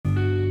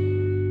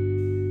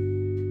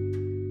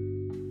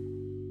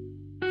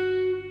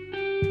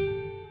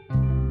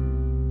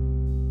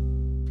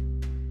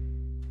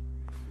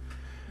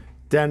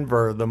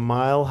Denver, the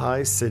Mile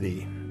High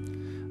City.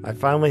 I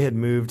finally had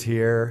moved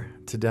here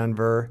to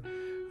Denver,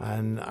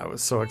 and I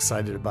was so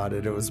excited about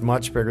it. It was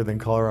much bigger than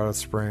Colorado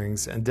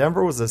Springs, and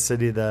Denver was a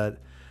city that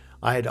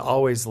I had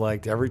always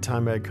liked. Every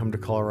time I'd come to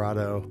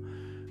Colorado,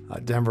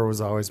 Denver was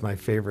always my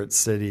favorite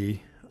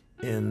city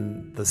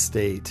in the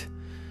state.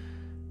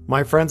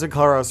 My friends in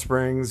Colorado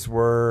Springs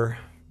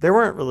they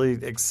weren't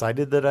really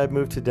excited that I'd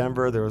moved to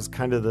Denver. There was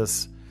kind of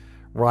this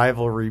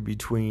rivalry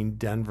between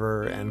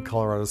Denver and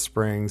Colorado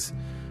Springs.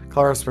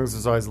 Colorado Springs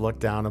was always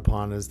looked down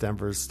upon as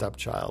Denver's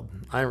stepchild.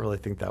 I didn't really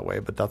think that way,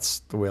 but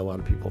that's the way a lot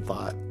of people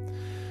thought.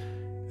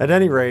 At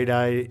any rate,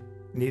 I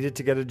needed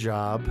to get a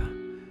job.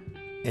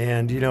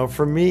 And,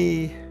 for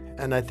me,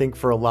 and I think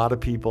for a lot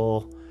of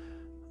people,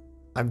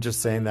 I'm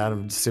just saying that,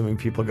 I'm assuming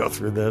people go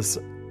through this,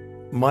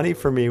 money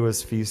for me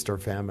was feast or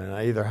famine.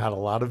 I either had a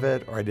lot of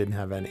it or I didn't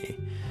have any.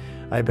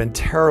 I've been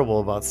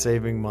terrible about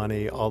saving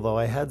money, although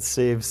I had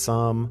saved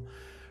some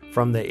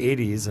from the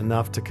 80s,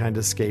 enough to kind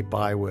of skate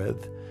by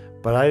with.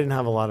 But I didn't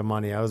have a lot of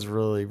money. I was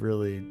really,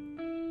 really,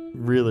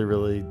 really,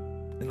 really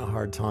in a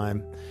hard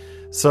time.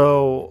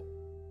 So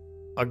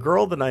a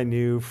girl that I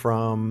knew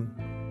from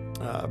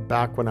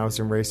back when I was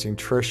in racing,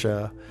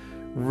 Trisha,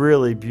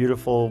 really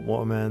beautiful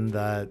woman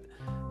that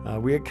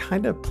we had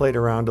kind of played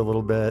around a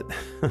little bit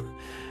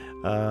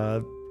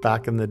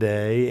back in the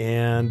day.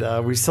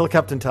 And we still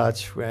kept in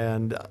touch.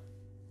 And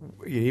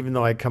even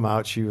though I'd come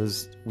out,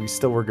 we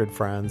still were good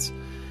friends.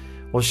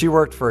 Well, she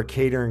worked for a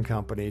catering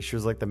company. She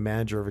was like the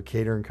manager of a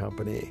catering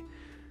company.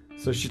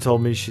 So she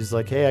told me, she's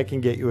like, hey, I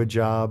can get you a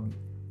job,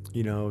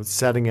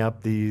 setting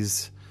up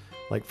these,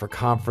 like for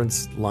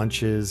conference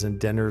lunches and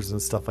dinners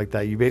and stuff like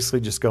that. You basically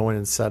just go in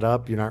and set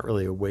up. You're not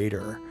really a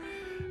waiter.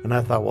 And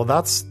I thought, well,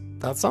 that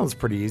sounds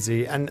pretty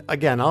easy. And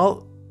again,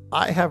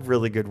 I have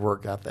really good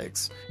work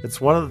ethics. It's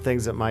one of the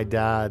things that my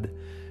dad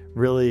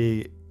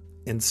really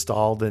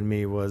installed in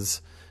me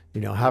was,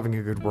 having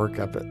a good work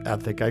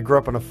ethic. I grew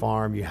up on a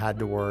farm. You had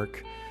to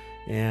work,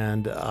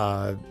 and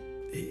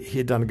he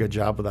had done a good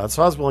job with that.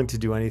 So I was willing to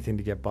do anything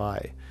to get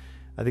by.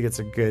 I think it's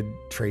a good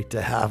trait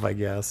to have, I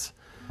guess.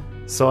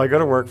 So I go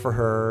to work for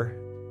her.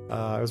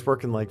 I was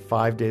working like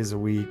 5 days a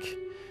week,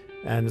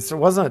 and it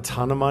wasn't a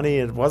ton of money.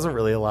 It wasn't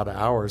really a lot of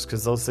hours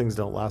because those things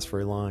don't last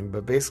very long.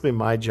 But basically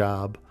my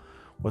job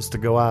was to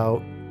go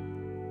out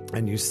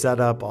and you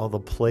set up all the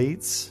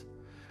plates,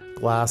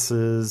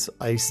 glasses,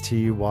 iced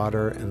tea,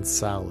 water, and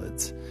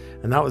salads.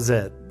 And that was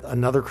it.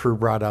 Another crew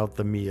brought out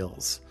the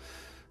meals.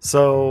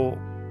 So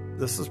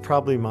this was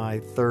probably my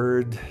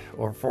third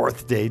or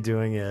fourth day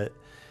doing it.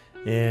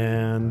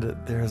 And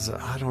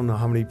I don't know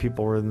how many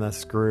people were in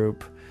this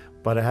group,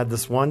 but I had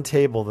this one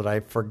table that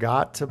I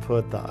forgot to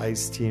put the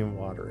iced tea and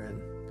water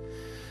in.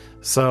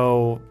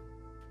 So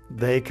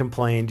they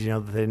complained,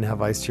 that they didn't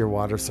have iced tea or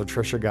water. So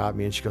Trisha got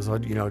me and she goes, well,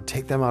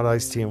 take them out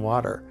iced tea and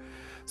water.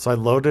 So I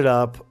loaded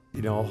up,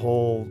 a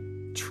whole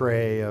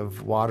tray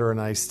of water and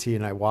iced tea,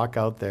 and I walk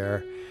out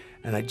there,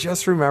 and I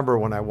just remember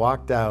when I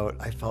walked out,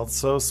 I felt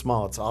so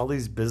small. It's all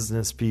these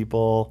business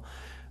people.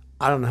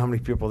 I don't know how many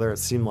people there. It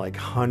seemed like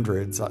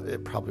hundreds.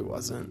 It probably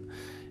wasn't.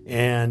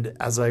 And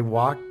as I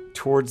walked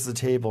towards the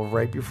table,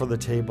 right before the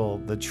table,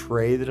 the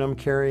tray that I'm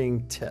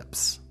carrying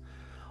tips.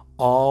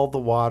 All the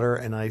water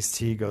and iced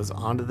tea goes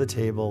onto the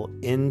table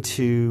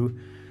into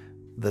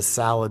the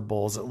salad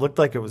bowls. It looked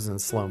like it was in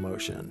slow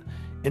motion.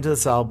 Into the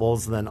salad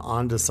bowls, and then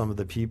onto some of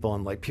the people,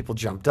 and like people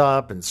jumped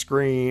up and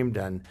screamed,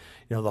 and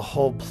the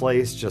whole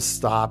place just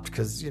stopped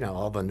because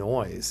all the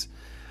noise.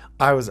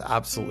 I was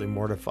absolutely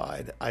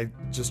mortified. I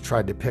just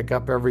tried to pick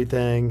up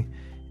everything,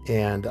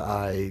 and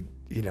I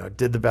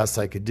did the best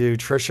I could do.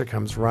 Trisha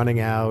comes running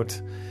out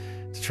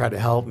to try to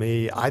help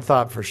me. I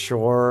thought for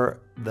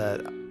sure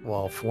that,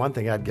 well, for one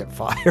thing, I'd get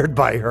fired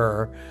by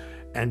her,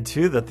 and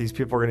two, that these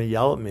people were going to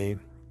yell at me.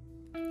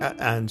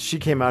 And she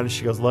came out and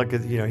she goes, look,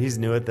 he's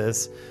new at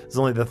this. It's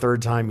only the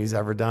third time he's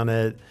ever done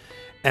it.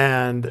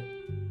 And,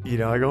 I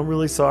go, I'm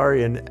really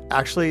sorry. And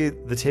actually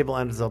the table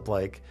ended up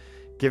like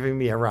giving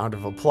me a round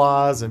of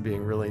applause and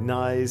being really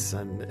nice.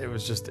 And it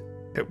was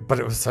but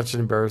it was such an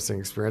embarrassing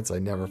experience. I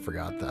never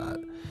forgot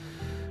that.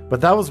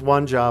 But that was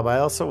one job. I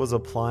also was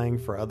applying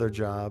for other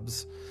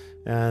jobs,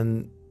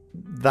 and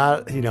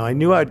that, I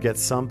knew I'd get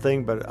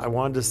something, but I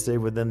wanted to stay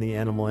within the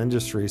animal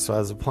industry. So I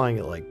was applying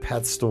at like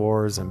pet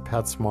stores and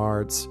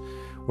PetSmarts,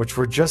 which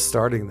were just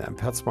starting then.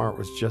 PetSmart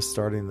was just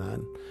starting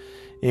then.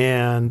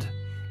 And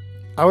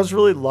I was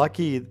really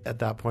lucky at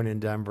that point in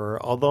Denver.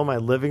 Although my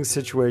living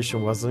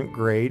situation wasn't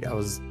great, I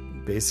was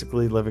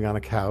basically living on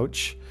a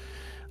couch.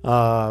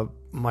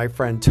 My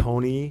friend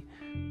Tony,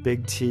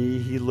 Big T,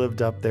 he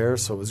lived up there.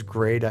 So it was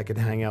great. I could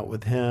hang out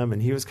with him, and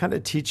he was kind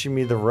of teaching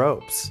me the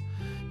ropes.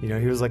 He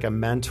was like a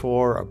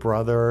mentor, a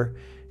brother,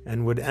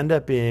 and would end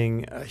up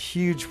being a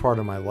huge part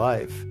of my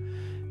life.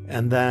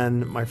 And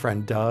then my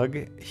friend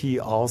Doug, he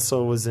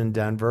also was in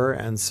Denver,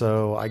 and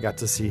so I got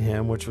to see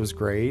him, which was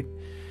great.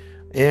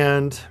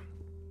 And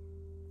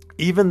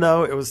even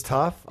though it was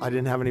tough, I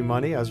didn't have any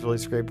money, I was really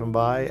scraping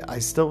by, I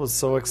still was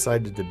so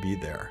excited to be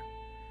there.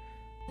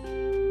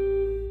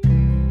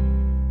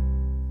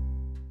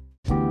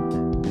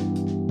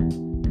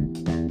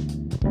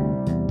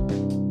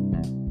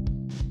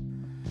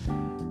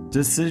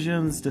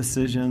 Decisions,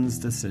 decisions,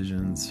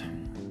 decisions.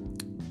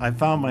 I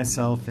found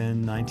myself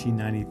in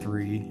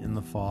 1993 in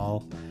the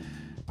fall,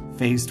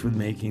 faced with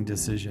making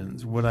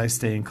decisions. Would I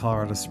stay in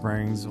Colorado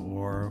Springs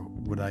or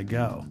would I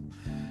go?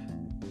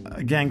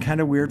 Again, kind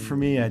of weird for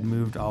me. I'd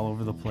moved all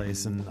over the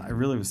place and I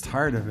really was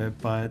tired of it,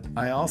 but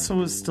I also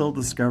was still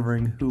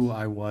discovering who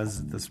I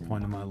was at this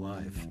point in my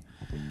life.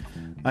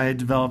 I had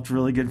developed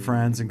really good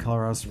friends in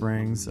Colorado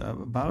Springs,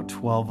 about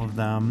 12 of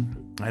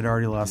them. I'd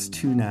already lost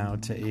 2 now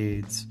to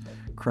AIDS,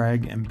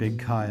 Craig and Big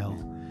Kyle.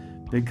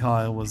 Big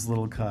Kyle was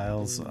Little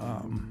Kyle's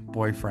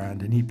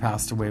boyfriend, and he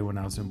passed away when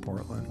I was in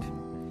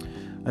Portland.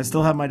 I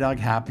still have my dog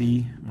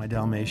Happy, my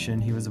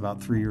Dalmatian. He was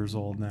about 3 years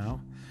old now.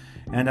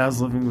 And I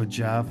was living with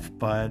Jeff,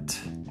 but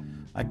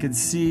I could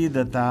see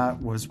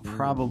that was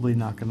probably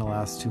not going to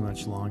last too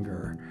much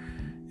longer.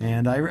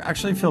 And I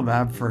actually feel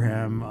bad for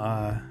him.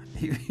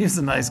 He's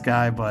a nice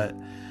guy, but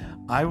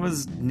I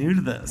was new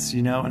to this,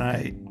 and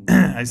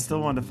I still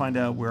wanted to find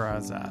out where I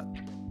was at.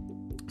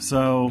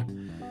 So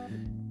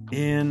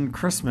around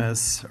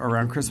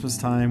Christmas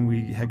time,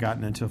 we had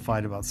gotten into a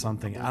fight about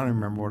something. I don't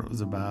remember what it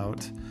was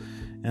about.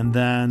 And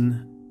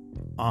then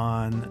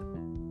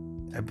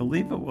I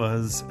believe it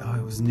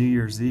was New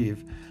Year's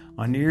Eve.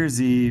 On New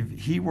Year's Eve,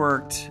 he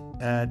worked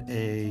at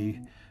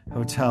a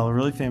hotel, a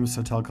really famous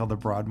hotel called the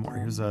Broadmoor.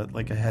 He was a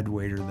head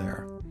waiter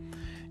there.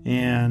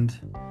 And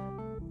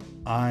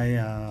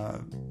I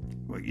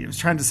was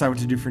trying to decide what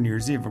to do for New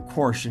Year's Eve. Of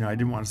course, I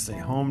didn't want to stay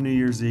home New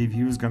Year's Eve.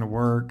 He was going to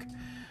work.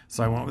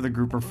 So I went with a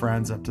group of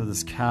friends up to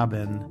this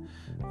cabin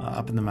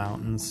up in the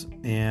mountains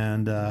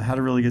and had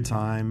a really good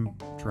time,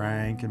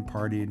 drank and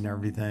partied and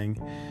everything.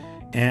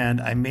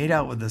 And I made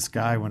out with this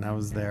guy when I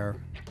was there.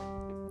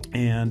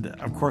 And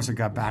of course, I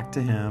got back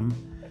to him.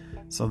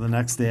 So the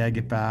next day I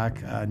get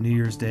back, New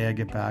Year's Day I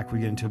get back. We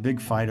get into a big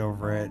fight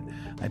over it.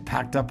 I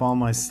packed up all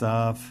my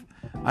stuff.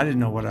 I didn't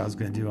know what I was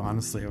going to do,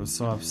 honestly. I was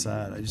so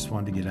upset. I just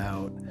wanted to get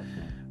out.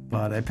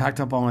 But I packed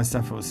up all my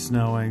stuff. It was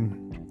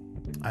snowing.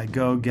 I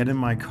go get in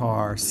my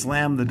car,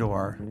 slam the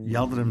door,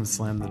 yelled at him and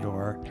slammed the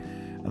door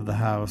of the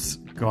house,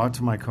 go out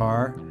to my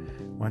car,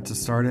 went to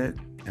start it,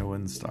 it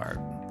wouldn't start.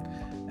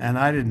 And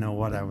I didn't know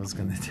what I was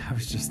going to do. I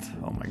was just,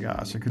 oh my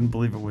gosh, I couldn't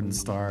believe it wouldn't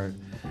start.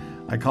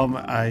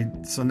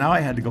 So now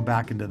I had to go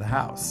back into the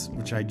house,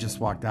 which I just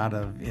walked out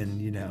of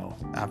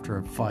after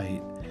a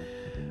fight.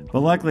 But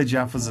luckily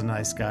Jeff was a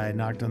nice guy. I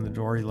knocked on the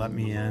door, he let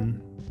me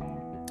in,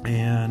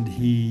 and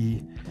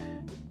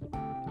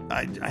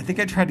I think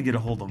I tried to get a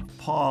hold of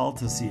Paul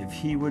to see if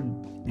he would,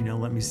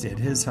 let me stay at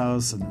his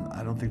house, and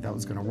I don't think that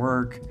was going to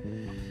work.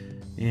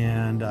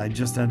 And I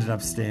just ended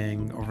up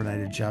staying overnight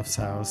at Jeff's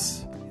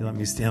house. He let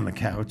me stay on the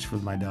couch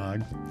with my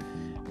dog.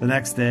 The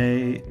next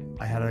day,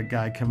 I had a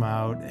guy come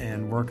out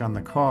and work on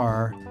the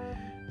car,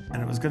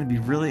 and it was going to be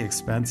really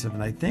expensive.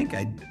 And I think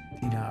I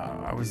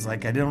was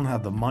like, I don't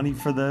have the money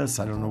for this.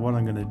 I don't know what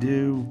I'm going to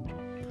do.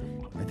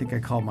 I think I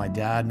called my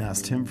dad and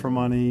asked him for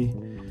money.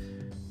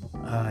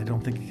 I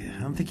don't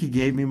think he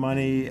gave me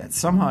money.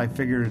 Somehow I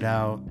figured it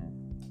out,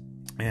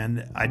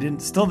 and I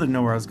still didn't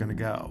know where I was going to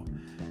go.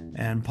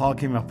 And Paul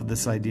came up with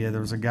this idea.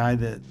 There was the guy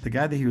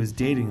that he was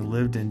dating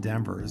lived in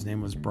Denver. His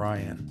name was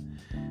Brian,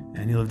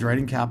 and he lived right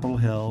in Capitol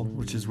Hill,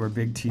 which is where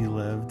Big T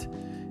lived.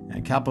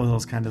 And Capitol Hill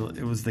is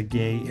it was the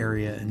gay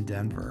area in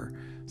Denver.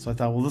 So I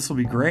thought, well, this will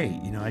be great.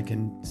 I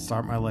can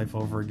start my life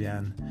over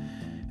again.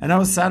 And I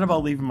was sad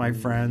about leaving my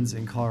friends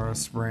in Colorado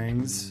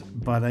Springs,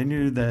 but I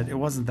knew that it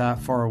wasn't that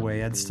far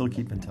away. I'd still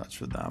keep in touch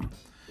with them.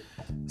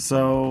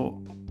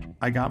 So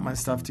I got my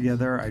stuff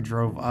together. I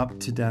drove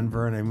up to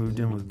Denver and I moved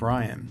in with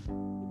Brian.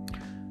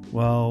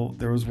 Well,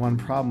 there was one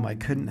problem. I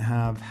couldn't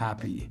have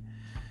Happy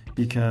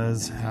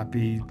because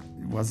Happy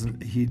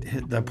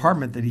the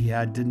apartment that he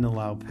had didn't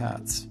allow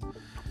pets.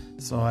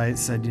 So I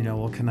said,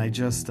 can I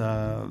just,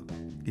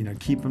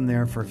 keep him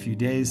there for a few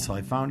days till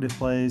I found a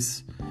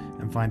place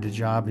and find a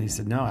job? And he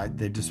said, no,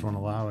 they just won't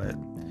allow it.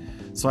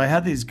 So I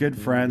had these good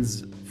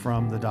friends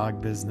from the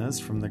dog business,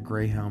 from the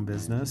Greyhound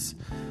business,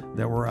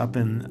 that were up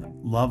in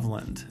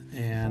Loveland.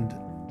 And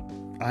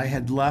I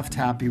had left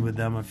Happy with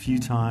them a few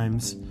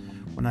times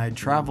when I had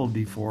traveled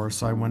before.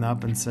 So I went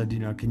up and said,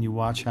 can you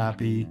watch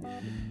Happy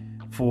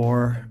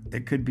for,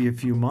 it could be a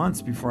few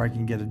months before I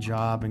can get a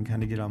job and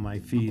kind of get on my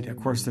feet. Of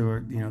course, they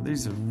were,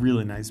 these are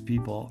really nice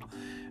people,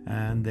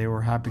 and they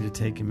were happy to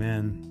take him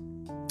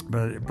in.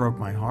 But it broke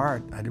my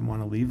heart. I didn't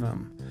want to leave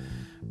him.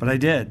 But I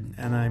did.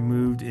 And I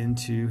moved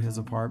into his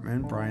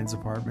apartment, Brian's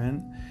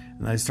apartment,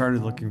 and I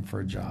started looking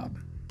for a job.